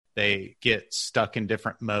they get stuck in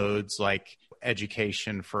different modes like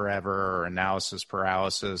education forever or analysis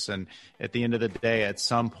paralysis. And at the end of the day, at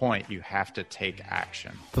some point, you have to take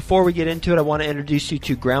action. Before we get into it, I want to introduce you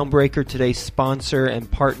to Groundbreaker, today's sponsor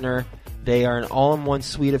and partner. They are an all-in-one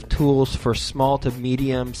suite of tools for small to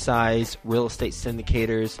medium-sized real estate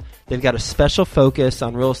syndicators. They've got a special focus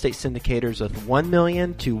on real estate syndicators with 1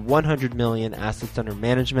 million to 100 million assets under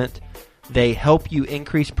management. They help you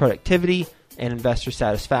increase productivity and investor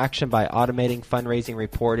satisfaction by automating fundraising,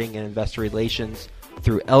 reporting, and investor relations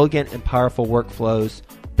through elegant and powerful workflows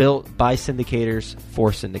built by syndicators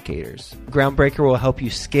for syndicators. Groundbreaker will help you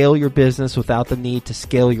scale your business without the need to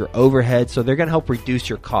scale your overhead. So they're going to help reduce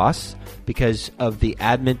your costs because of the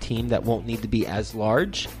admin team that won't need to be as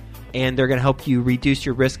large. And they're going to help you reduce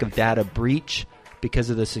your risk of data breach because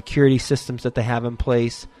of the security systems that they have in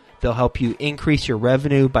place. They'll help you increase your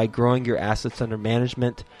revenue by growing your assets under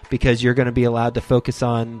management because you're going to be allowed to focus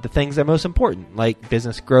on the things that are most important, like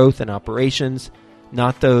business growth and operations,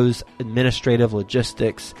 not those administrative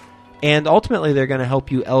logistics. And ultimately, they're going to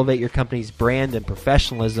help you elevate your company's brand and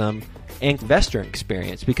professionalism and investor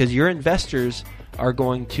experience because your investors are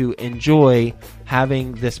going to enjoy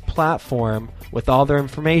having this platform with all their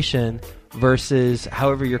information versus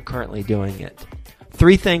however you're currently doing it.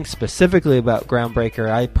 3 things specifically about Groundbreaker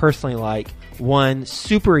I personally like. 1,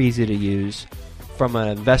 super easy to use from an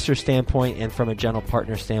investor standpoint and from a general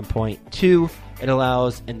partner standpoint. 2, it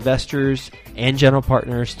allows investors and general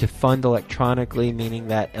partners to fund electronically, meaning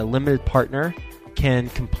that a limited partner can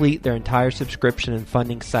complete their entire subscription and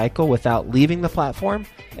funding cycle without leaving the platform.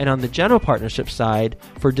 And on the general partnership side,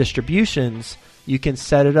 for distributions, you can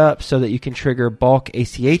set it up so that you can trigger bulk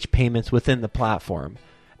ACH payments within the platform.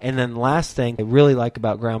 And then the last thing I really like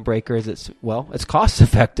about Groundbreaker is it's cost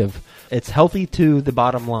effective. It's healthy to the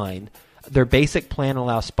bottom line. Their basic plan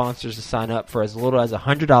allows sponsors to sign up for as little as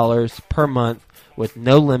 $100 per month with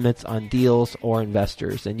no limits on deals or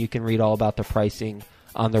investors. And you can read all about the pricing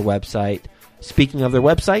on their website. Speaking of their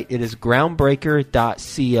website, it is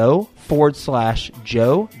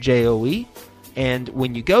groundbreaker.co/Joe, Joe. And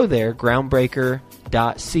when you go there,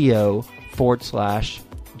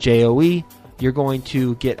 groundbreaker.co/Joe, you're going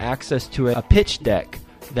to get access to a pitch deck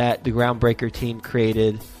that the Groundbreaker team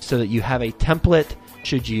created so that you have a template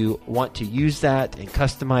should you want to use that and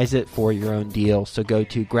customize it for your own deal. So go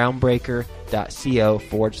to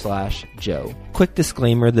groundbreaker.co/Joe. Quick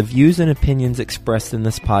disclaimer, the views and opinions expressed in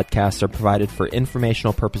this podcast are provided for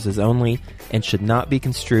informational purposes only and should not be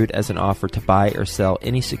construed as an offer to buy or sell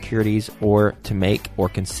any securities or to make or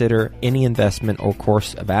consider any investment or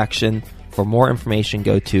course of action. For more information,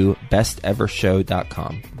 go to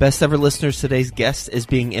bestevershow.com. Best Ever listeners, today's guest is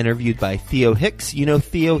being interviewed by Theo Hicks. You know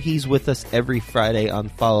Theo, he's with us every Friday on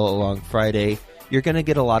Follow Along Friday. You're going to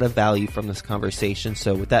get a lot of value from this conversation.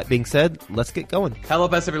 So with that being said, let's get going. Hello,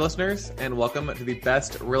 Best Ever listeners, and welcome to the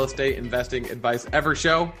Best Real Estate Investing Advice Ever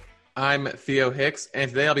show. I'm Theo Hicks, and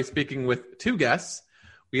today I'll be speaking with 2 guests.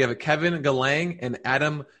 We have Kevin Galang and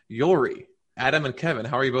Adam Ulrey. Adam and Kevin,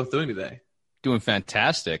 how are you both doing today? Doing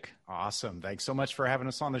fantastic. Awesome. Thanks so much for having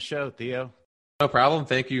us on the show, Theo. No problem.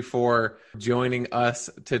 Thank you for joining us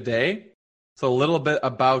today. So a little bit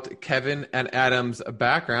about Kevin and Adam's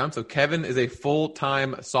background. So Kevin is a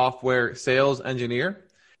full-time software sales engineer,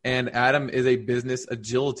 and Adam is a business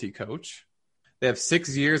agility coach. They have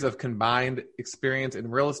 6 years of combined experience in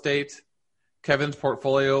real estate. Kevin's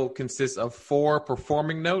portfolio consists of 4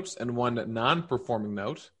 performing notes and 1 non-performing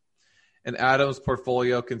note. And Adam's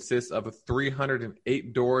portfolio consists of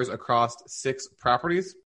 308 doors across 6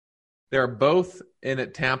 properties. They are both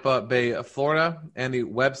in Tampa Bay, Florida, and the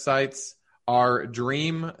websites are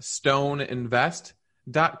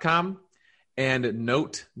dreamstoneinvest.com and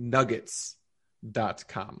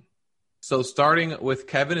notenuggets.com. So starting with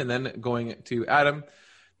Kevin and then going to Adam, do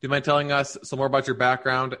you mind telling us some more about your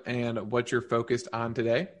background and what you're focused on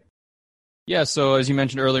today? Yeah, so as you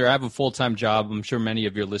mentioned earlier, I have a full-time job. I'm sure many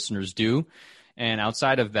of your listeners do. And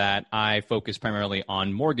outside of that, I focus primarily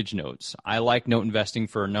on mortgage notes. I like note investing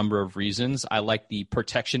for a number of reasons. I like the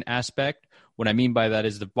protection aspect. What I mean by that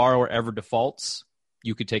is the borrower ever defaults,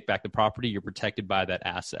 you could take back the property. You're protected by that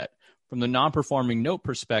asset. From the non-performing note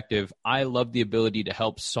perspective, I love the ability to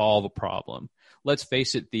help solve a problem. Let's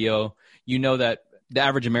face it, Theo, you know that the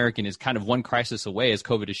average American is kind of one crisis away, as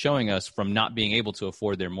COVID is showing us, from not being able to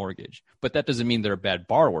afford their mortgage. But that doesn't mean they're a bad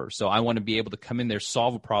borrower. So I want to be able to come in there,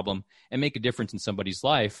 solve a problem, and make a difference in somebody's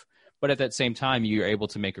life. But at that same time, you're able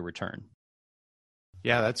to make a return.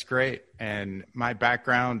 Yeah, that's great. And my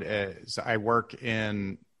background is I work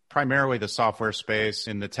in primarily the software space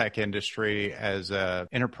in the tech industry as an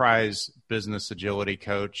enterprise business agility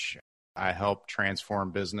coach. I help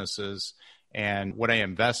transform businesses. And what I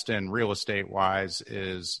invest in real estate wise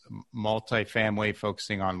is multifamily,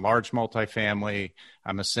 focusing on large multifamily.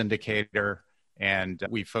 I'm a syndicator, and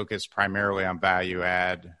we focus primarily on value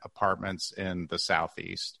add apartments in the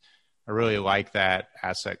Southeast. I really like that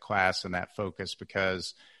asset class and that focus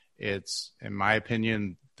because it's, in my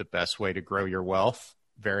opinion, the best way to grow your wealth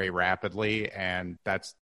very rapidly. And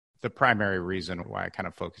that's the primary reason why I kind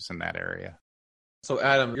of focus in that area. So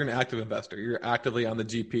Adam, you're an active investor. You're actively on the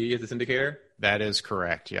GP as a syndicator? That is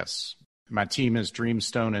correct, yes. My team is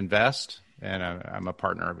Dreamstone Invest, and I'm a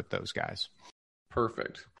partner with those guys.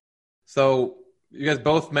 Perfect. So you guys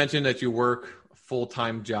both mentioned that you work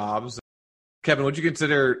full-time jobs. Kevin, would you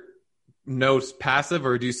consider notes passive,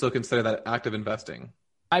 or do you still consider that active investing?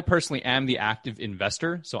 I personally am the active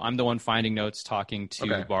investor. So I'm the one finding notes, talking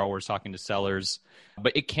to borrowers, talking to sellers.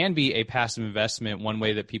 But it can be a passive investment. One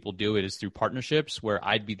way that people do it is through partnerships, where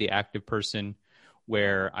I'd be the active person,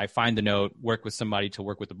 where I find the note, work with somebody to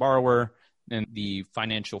work with the borrower, and the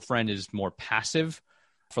financial friend is more passive,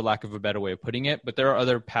 for lack of a better way of putting it. But there are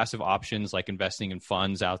other passive options like investing in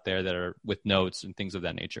funds out there that are with notes and things of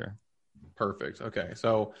that nature. Perfect. Okay.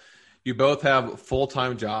 So you both have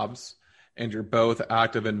full-time jobs and you're both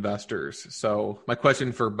active investors. So my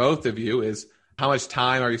question for both of you is, how much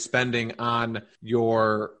time are you spending on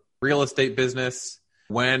your real estate business?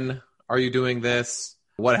 When are you doing this?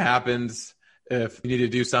 What happens if you need to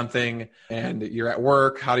do something and you're at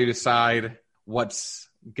work? How do you decide what's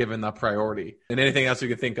given the priority? And anything else you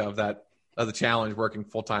can think of that as a challenge working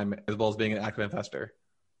full-time as well as being an active investor?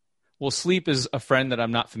 Well, sleep is a friend that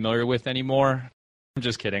I'm not familiar with anymore. I'm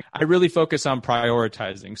just kidding. I really focus on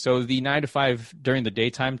prioritizing. So the 9 to 5 during the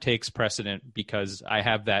daytime takes precedent because I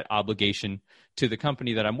have that obligation to the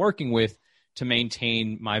company that I'm working with to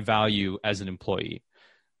maintain my value as an employee.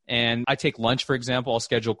 And I take lunch, for example. I'll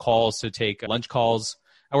schedule calls to take lunch calls.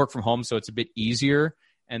 I work from home, so it's a bit easier.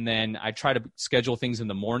 And then I try to schedule things in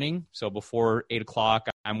the morning. So before 8 o'clock,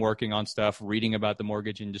 I'm working on stuff, reading about the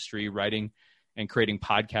mortgage industry, writing and creating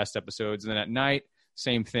podcast episodes. And then at night,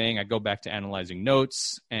 same thing. I go back to analyzing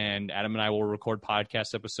notes, and Adam and I will record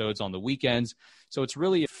podcast episodes on the weekends. So it's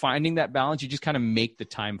really finding that balance. You just kind of make the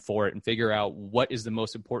time for it and figure out what is the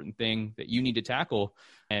most important thing that you need to tackle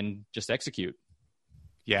and just execute.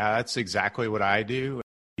 Yeah, that's exactly what I do.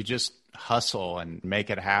 You just hustle and make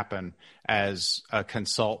it happen. As a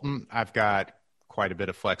consultant, I've got quite a bit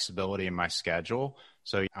of flexibility in my schedule.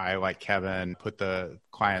 So I, like Kevin, put the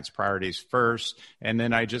client's priorities first, and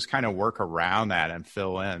then I just kind of work around that and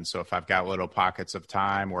fill in. So if I've got little pockets of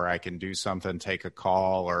time where I can do something, take a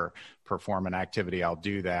call or perform an activity, I'll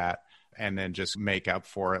do that and then just make up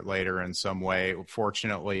for it later in some way.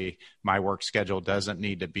 Fortunately, my work schedule doesn't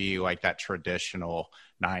need to be like that traditional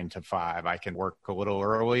 9 to 5. I can work a little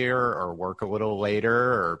earlier or work a little later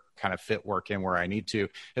or kind of fit work in where I need to,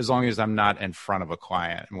 as long as I'm not in front of a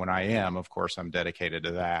client. And when I am, of course, I'm dedicated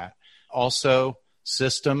to that. Also,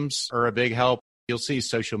 systems are a big help. You'll see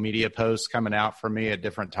social media posts coming out for me at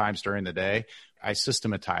different times during the day. I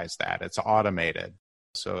systematize that. It's automated.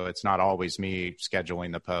 So it's not always me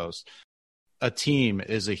scheduling the post. A team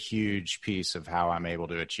is a huge piece of how I'm able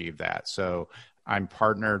to achieve that. So I'm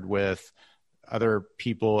partnered with other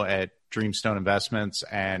people at Dreamstone Investments,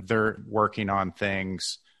 and they're working on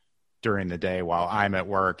things during the day while I'm at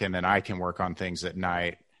work, and then I can work on things at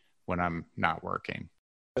night when I'm not working.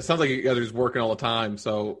 It sounds like you guys are just working all the time.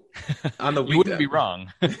 So on the You wouldn't be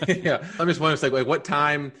wrong. Yeah. I'm just wondering, like what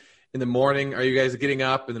time in the morning are you guys getting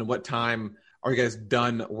up? And then what time are you guys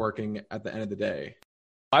done working at the end of the day?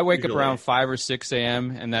 I wake up around 5 or 6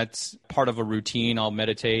 a.m., and that's part of a routine. I'll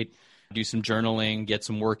meditate, do some journaling, get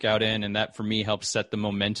some workout in, and that for me helps set the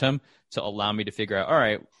momentum to allow me to figure out, all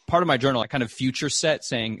right, part of my journal, I kind of future set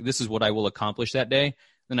saying this is what I will accomplish that day.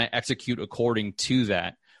 Then I execute according to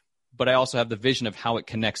that. But I also have the vision of how it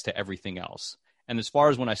connects to everything else. And as far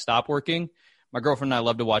as when I stop working, my girlfriend and I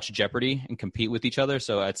love to watch Jeopardy and compete with each other.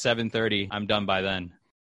 So at 7:30, I'm done by then.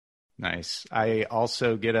 Nice. I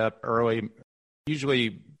also get up early,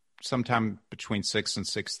 usually sometime between 6 and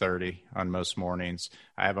 6:30 on most mornings.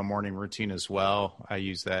 I have a morning routine as well. I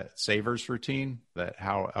use that Savers routine that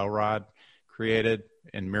Hal Elrod created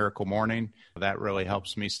in Miracle Morning. That really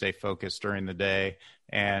helps me stay focused during the day.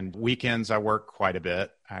 And weekends, I work quite a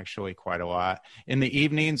bit, actually quite a lot. In the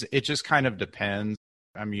evenings, it just kind of depends.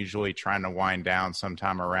 I'm usually trying to wind down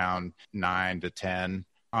sometime around 9 to 10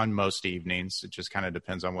 on most evenings. It just kind of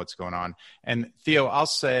depends on what's going on. And Theo, I'll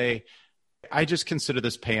say, I just consider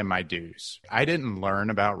this paying my dues. I didn't learn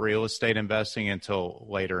about real estate investing until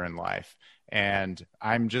later in life. And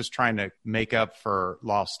I'm just trying to make up for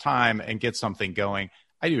lost time and get something going.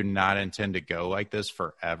 I do not intend to go like this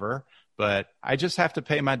forever, but I just have to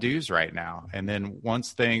pay my dues right now. And then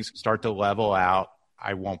once things start to level out,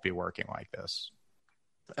 I won't be working like this.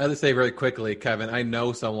 I have to say really quickly, Kevin, I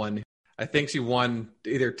know someone, I think she won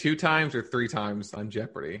either 2 times or 3 times on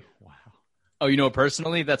Jeopardy. Wow. Oh, you know it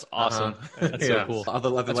personally? That's awesome. That's so cool.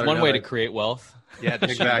 That's one way to create wealth. Yeah,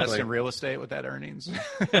 did she invest in real estate with that earnings?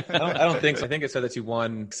 I don't think so. I think it said that you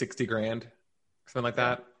won $60,000, something like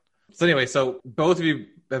that. So anyway, so both of you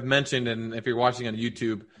have mentioned, and if you're watching on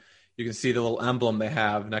YouTube, you can see the little emblem they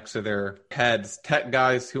have next to their heads, Tech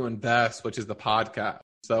Guys Who Invest, which is the podcast.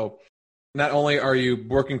 So not only are you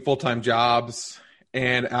working full-time jobs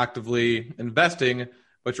and actively investing,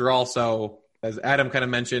 but you're also, as Adam kind of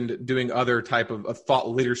mentioned, doing other type of thought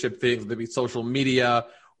leadership things, maybe social media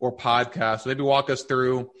or podcasts. So maybe walk us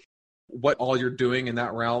through what all you're doing in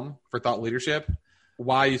that realm for thought leadership,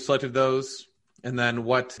 why you selected those, and then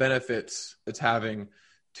what benefits it's having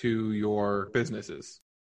to your businesses.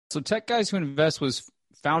 So Tech Guys Who Invest was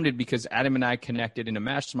founded because Adam and I connected in a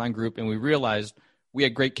mastermind group, and we realized we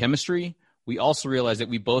had great chemistry. We also realized that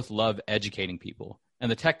we both love educating people. And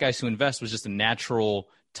the Tech Guys Who Invest was just a natural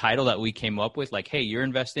title that we came up with. Like, hey, you're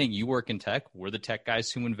investing, you work in tech, we're the Tech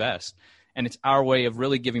Guys Who Invest. And it's our way of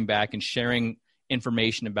really giving back and sharing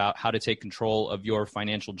information about how to take control of your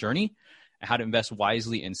financial journey, how to invest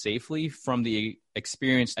wisely and safely from the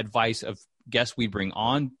experienced advice of guests we bring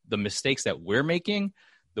on, the mistakes that we're making,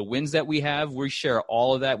 the wins that we have. We share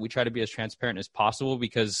all of that. We try to be as transparent as possible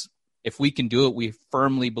because if we can do it, we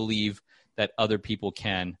firmly believe that other people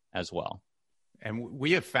can as well. And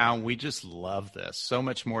we have found we just love this so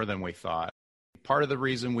much more than we thought. Part of the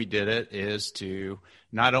reason we did it is to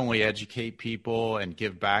not only educate people and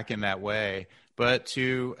give back in that way, but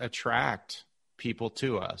to attract people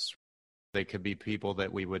to us. They could be people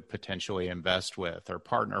that we would potentially invest with or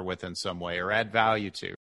partner with in some way or add value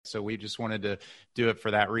to. So we just wanted to do it for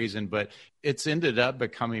that reason, but it's ended up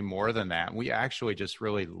becoming more than that. We actually just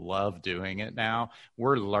really love doing it now.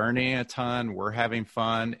 We're learning a ton. We're having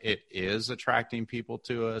fun. It is attracting people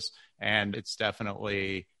to us, and it's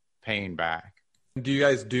definitely paying back. Do you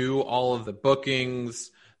guys do all of the bookings,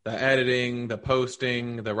 the editing, the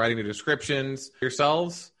posting, the writing the descriptions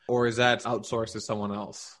yourselves, or is that outsourced to someone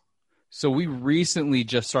else? So we recently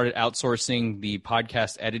just started outsourcing the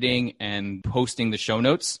podcast editing and posting the show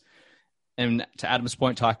notes. And to Adam's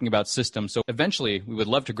point, talking about systems. So eventually we would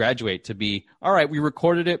love to graduate to be, all right, we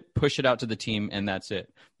recorded it, push it out to the team, and that's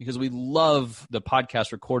it. Because we love the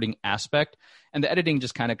podcast recording aspect, and the editing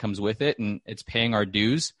just kind of comes with it, and it's paying our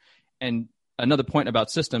dues. And another point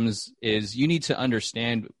about systems is you need to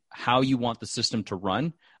understand how you want the system to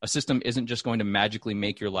run. A system isn't just going to magically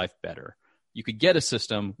make your life better. You could get a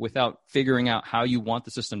system without figuring out how you want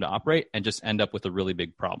the system to operate and just end up with a really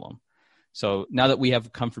big problem. So now that we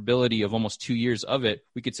have comfortability of almost 2 years of it,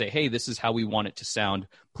 we could say, hey, this is how we want it to sound.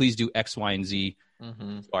 Please do X, Y, and Z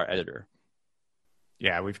to our editor.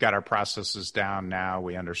 Yeah, we've got our processes down now.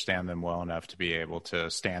 We understand them well enough to be able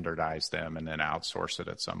to standardize them and then outsource it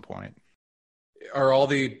at some point. Are all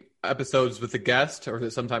the episodes with the guest, or is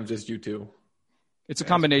it sometimes just you two? It's a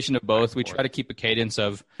combination of both. We try to keep a cadence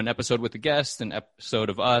of an episode with the guest, an episode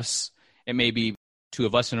of us. It may be 2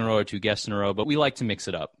 of us in a row or 2 guests in a row, but we like to mix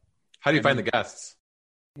it up. How do you find the guests?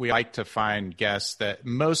 We like to find guests that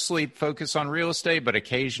mostly focus on real estate, but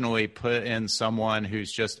occasionally put in someone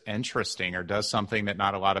who's just interesting or does something that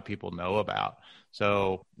not a lot of people know about.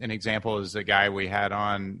 So an example is the guy we had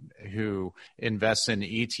on who invests in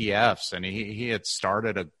ETFs, and he had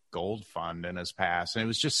started a gold fund in his past, and it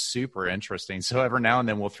was just super interesting. So every now and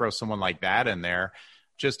then we'll throw someone like that in there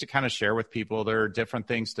just to kind of share with people there are different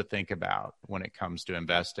things to think about when it comes to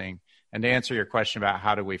investing. And to answer your question about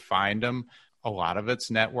how do we find them, a lot of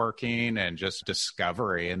it's networking and just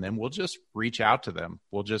discovery, and then we'll just reach out to them.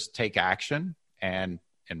 We'll just take action and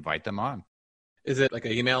invite them on. Is it like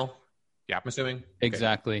an email? Yeah, I'm assuming.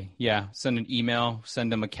 Exactly. Okay. Yeah. Send an email,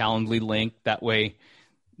 send them a Calendly link. That way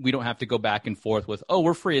we don't have to go back and forth with, oh,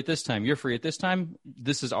 we're free at this time. You're free at this time.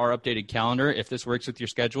 This is our updated calendar. If this works with your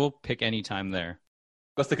schedule, pick any time there.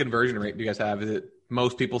 What's the conversion rate do you guys have? Is it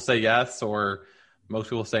most people say yes or most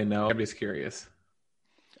people say no? I'm just curious.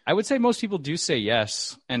 I would say most people do say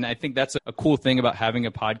yes. And I think that's a cool thing about having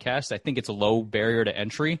a podcast. I think it's a low barrier to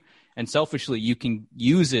entry. And selfishly, you can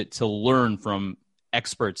use it to learn from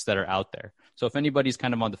experts that are out there. So if anybody's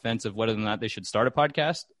kind of on the fence of whether or not they should start a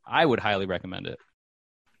podcast, I would highly recommend it.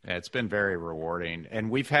 Yeah, it's been very rewarding. And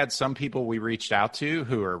we've had some people we reached out to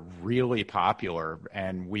who are really popular,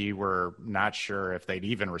 and we were not sure if they'd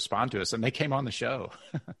even respond to us, and they came on the show.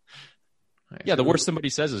 Yeah, the worst somebody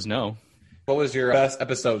says is no. What was your best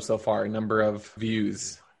episode so far, number of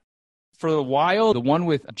views? For a while, the one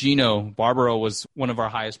with Gino Barbaro was one of our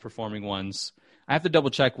highest performing ones. I have to double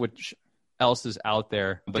check which else is out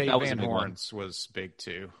there, but Dave that was Van a big one. Horn's was big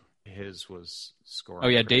too. His was scoring. Oh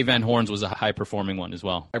yeah, Dave Van Horn's was a high performing one as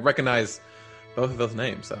well. I recognize both of those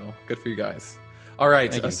names, so good for you guys. All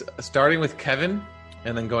right, starting with Kevin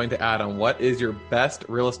and then going to Adam, what is your best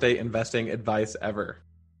real estate investing advice ever?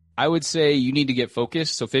 I would say you need to get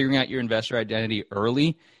focused. So figuring out your investor identity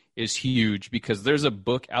early is huge because there's a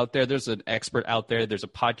book out there, there's an expert out there, there's a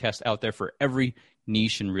podcast out there for every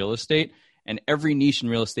niche in real estate, and every niche in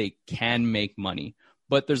real estate can make money.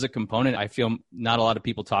 But there's a component I feel not a lot of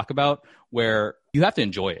people talk about where you have to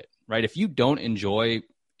enjoy it, right? If you don't enjoy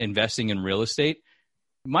investing in real estate,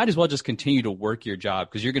 you might as well just continue to work your job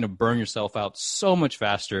because you're going to burn yourself out so much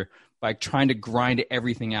faster by trying to grind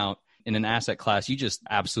everything out in an asset class you just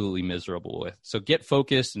absolutely miserable with. So get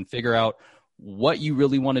focused and figure out what you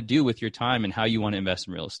really want to do with your time and how you want to invest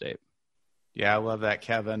in real estate. Yeah, I love that,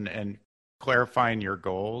 Kevin. And clarifying your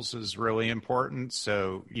goals is really important.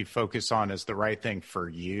 So you focus on is the right thing for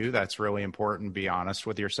you. That's really important. Be honest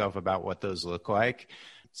with yourself about what those look like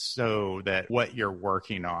so that what you're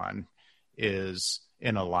working on is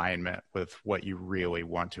in alignment with what you really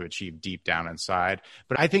want to achieve deep down inside.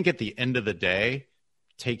 But I think at the end of the day,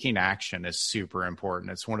 taking action is super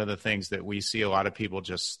important. It's one of the things that we see a lot of people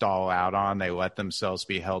just stall out on. They let themselves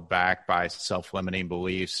be held back by self-limiting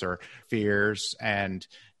beliefs or fears, and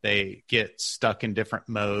they get stuck in different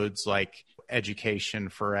modes like education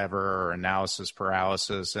forever or analysis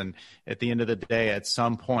paralysis. And at the end of the day, at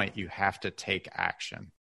some point, you have to take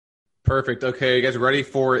action. Perfect. Okay, you guys ready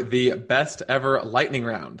for the best ever lightning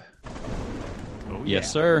round? Oh, yeah.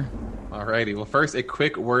 Yes, sir. Alrighty. Well, first, a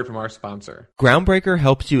quick word from our sponsor. Groundbreaker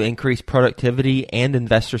helps you increase productivity and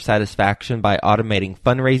investor satisfaction by automating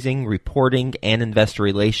fundraising, reporting, and investor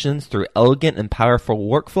relations through elegant and powerful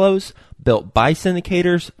workflows built by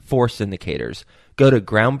syndicators for syndicators. Go to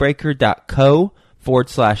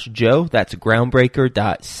groundbreaker.co/Joe. That's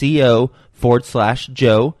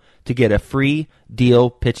groundbreaker.co/Joe to get a free deal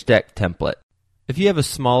pitch deck template. If you have a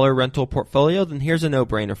smaller rental portfolio, then here's a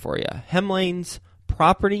no-brainer for you. Hemlane's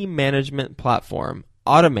property management platform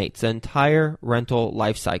automates the entire rental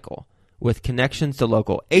lifecycle. With connections to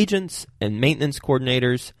local agents and maintenance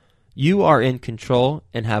coordinators, you are in control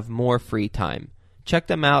and have more free time. Check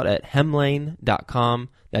them out at hemlane.com.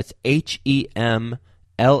 That's HEMLANE.com.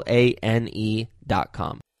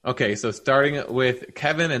 Okay, so starting with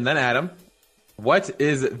Kevin and then Adam, what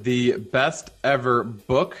is the best ever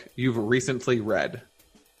book you've recently read?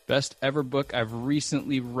 Best ever book I've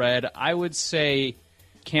recently read, I would say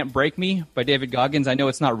Can't Break Me by David Goggins. I know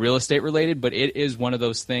it's not real estate related, but it is one of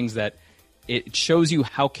those things that it shows you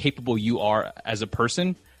how capable you are as a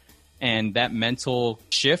person and that mental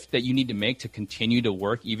shift that you need to make to continue to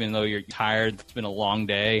work even though you're tired. It's been a long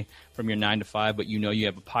day from your 9 to 5, but you know you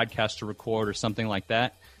have a podcast to record or something like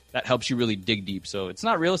that. That helps you really dig deep. So it's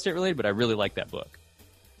not real estate related, but I really like that book.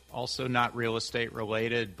 Also not real estate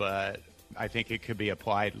related, but I think it could be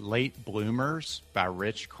applied. Late Bloomers by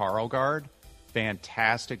Rich Karlgaard.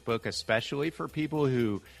 Fantastic book, especially for people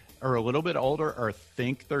who are a little bit older or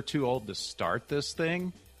think they're too old to start this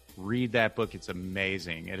thing. Read that book. It's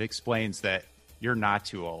amazing. It explains that you're not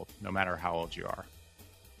too old, no matter how old you are.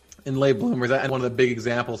 In Late Bloomers, and one of the big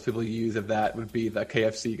examples people use of that would be the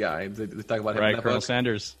KFC guy. They talk about him in that Colonel book.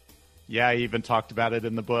 Sanders. Yeah, I even talked about it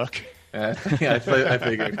in the book. Yeah, I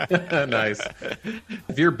figured. Nice.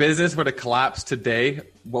 If your business were to collapse today,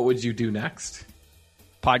 what would you do next?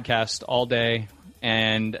 Podcast all day,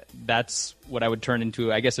 and that's what I would turn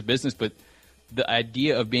into, I guess, a business. But the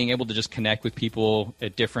idea of being able to just connect with people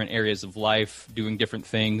at different areas of life, doing different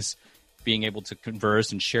things, being able to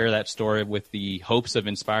converse and share that story with the hopes of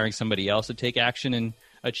inspiring somebody else to take action and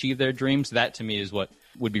achieve their dreams, that to me is what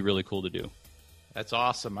would be really cool to do. That's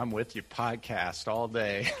awesome. I'm with you. Podcast all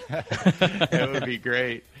day. It would be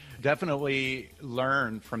great. Definitely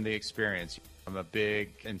learn from the experience. I'm a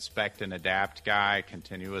big inspect and adapt guy,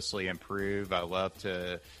 continuously improve. I love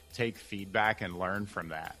to take feedback and learn from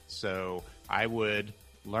that. So I would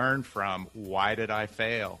learn from why did I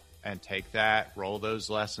fail and take that, roll those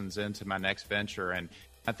lessons into my next venture. And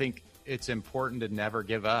I think it's important to never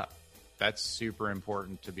give up. That's super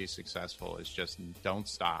important to be successful, is just don't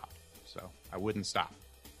stop. So I wouldn't stop.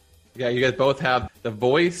 Yeah, you guys both have the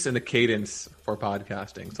voice and the cadence for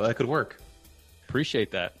podcasting, so that could work.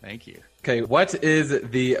 Appreciate that. Thank you. Okay, what is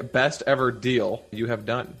the best ever deal you have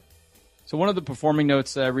done? So one of the performing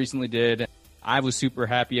notes that I recently did, I was super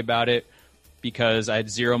happy about it because I had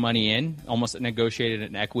zero money in, almost negotiated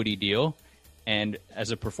an equity deal. And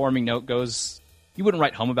as a performing note goes, you wouldn't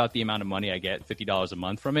write home about the amount of money I get, $50 a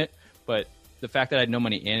month from it. But the fact that I had no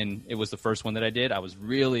money in and it was the first one that I did, I was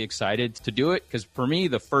really excited to do it because for me,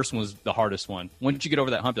 the first one was the hardest one. Once you get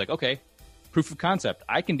over that hump, you're like, okay, proof of concept.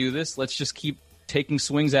 I can do this. Let's just keep taking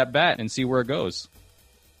swings at bat and see where it goes.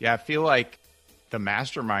 Yeah, I feel like the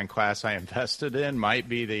mastermind class I invested in might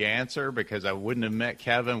be the answer because I wouldn't have met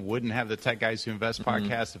Kevin, wouldn't have the Tech Guys Who Invest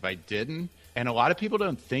podcast if I didn't. And a lot of people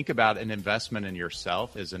don't think about an investment in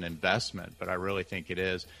yourself as an investment, but I really think it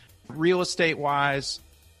is. Real estate-wise,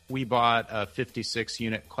 we bought a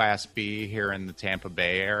 56-unit Class B here in the Tampa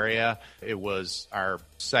Bay area. It was our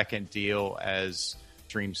second deal as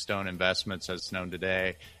Dreamstone Investments, as it's known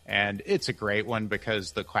today. And it's a great one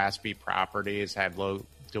because the Class B properties had low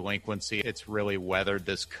delinquency. It's really weathered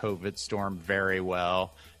this COVID storm very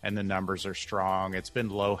well, and the numbers are strong. It's been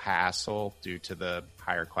low hassle due to the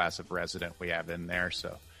higher class of resident we have in there.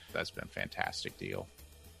 So that's been a fantastic deal.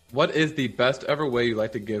 What is the best ever way you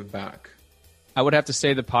like to give back? I would have to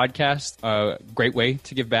say the podcast, a great way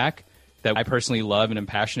to give back that I personally love and am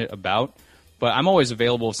passionate about. But I'm always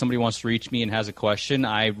available if somebody wants to reach me and has a question.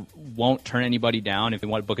 I won't turn anybody down if they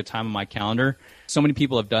want to book a time on my calendar. So many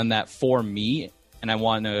people have done that for me, and I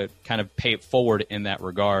want to kind of pay it forward in that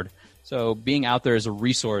regard. So being out there as a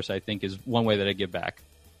resource, I think, is one way that I give back.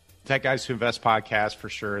 Tech Guys Who Invest podcast for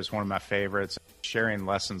sure is one of my favorites. Sharing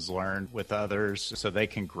lessons learned with others so they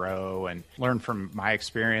can grow and learn from my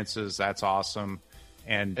experiences. That's awesome.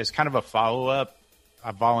 And as kind of a follow-up,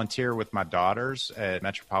 I volunteer with my daughters at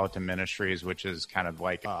Metropolitan Ministries, which is kind of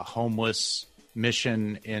like a homeless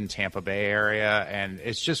mission in Tampa Bay area. And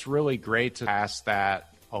it's just really great to pass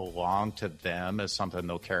that along to them as something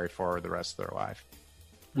they'll carry forward the rest of their life.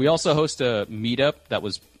 We also host a meetup that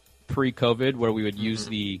was pre-COVID where we would use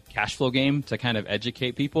the cash flow game to kind of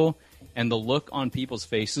educate people. And the look on people's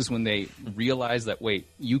faces when they realize that, wait,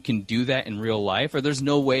 you can do that in real life, or there's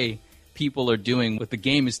no way people are doing what the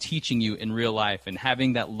game is teaching you in real life, and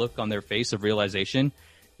having that look on their face of realization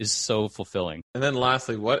is so fulfilling. And then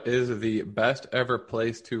lastly, what is the best ever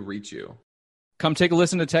place to reach you? Come take a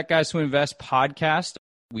listen to Tech Guys Who Invest podcast.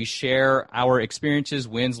 We share our experiences,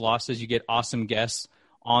 wins, losses. You get awesome guests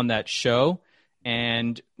on that show.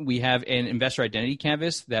 And we have an investor identity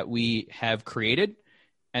canvas that we have created.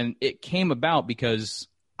 And it came about because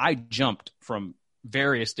I jumped from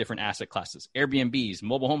various different asset classes, Airbnbs,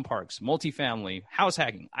 mobile home parks, multifamily, house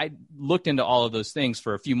hacking. I looked into all of those things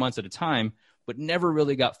for a few months at a time, but never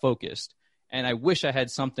really got focused. And I wish I had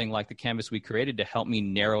something like the canvas we created to help me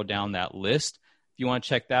narrow down that list. If you want to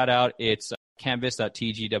check that out, it's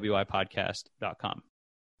canvas.tgwipodcast.com.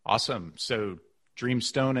 Awesome. So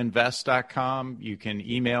dreamstoneinvest.com. You can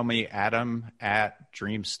email me,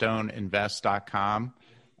 adam@dreamstoneinvest.com.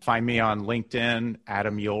 Find me on LinkedIn,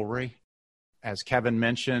 Adam Yulry. As Kevin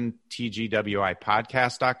mentioned,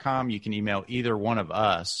 tgwipodcast.com. You can email either one of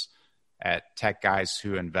us at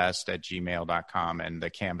techguyswhoinvest@gmail.com. And the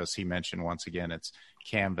canvas he mentioned, once again, it's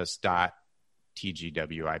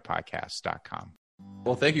canvas.tgwipodcast.com.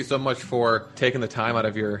 Well, thank you so much for taking the time out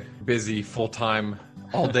of your busy full-time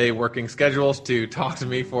all-day working schedules to talk to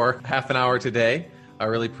me for half an hour today. I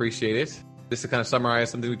really appreciate it. Just to kind of summarize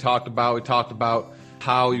something we talked about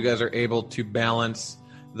how you guys are able to balance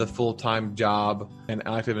the full-time job and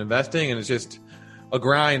active investing. And it's just a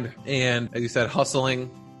grind. And as you said, hustling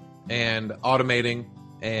and automating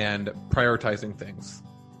and prioritizing things.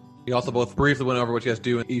 You also both briefly went over what you guys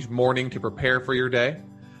do each morning to prepare for your day.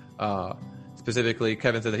 Specifically,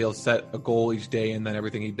 Kevin said that he'll set a goal each day, and then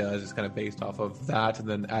everything he does is kind of based off of that. And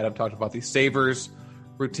then Adam talked about the savers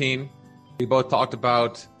routine. We both talked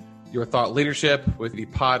about your thought leadership with the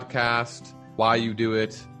podcast, why you do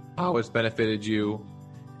it, how it's benefited you,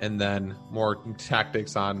 and then more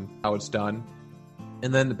tactics on how it's done.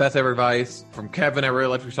 And then the best ever advice from Kevin, I really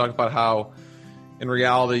liked. We talked about how in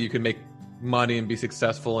reality you can make money and be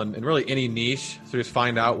successful in really any niche. So just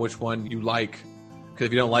find out which one you like. Because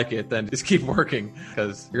if you don't like it, then just keep working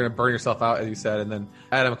because you're going to burn yourself out, as you said. And then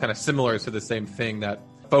Adam, kind of similar to the same thing, that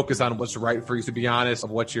focus on what's right for you. So be honest of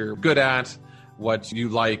what you're good at, what you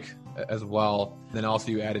like as well. And then also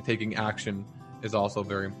you added taking action is also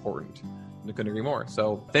very important. I couldn't agree more.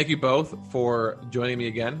 So thank you both for joining me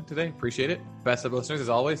again today. Appreciate it. Best of listeners, as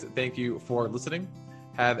always, thank you for listening.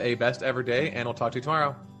 Have a best ever day, and we'll talk to you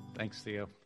tomorrow. Thanks, Theo.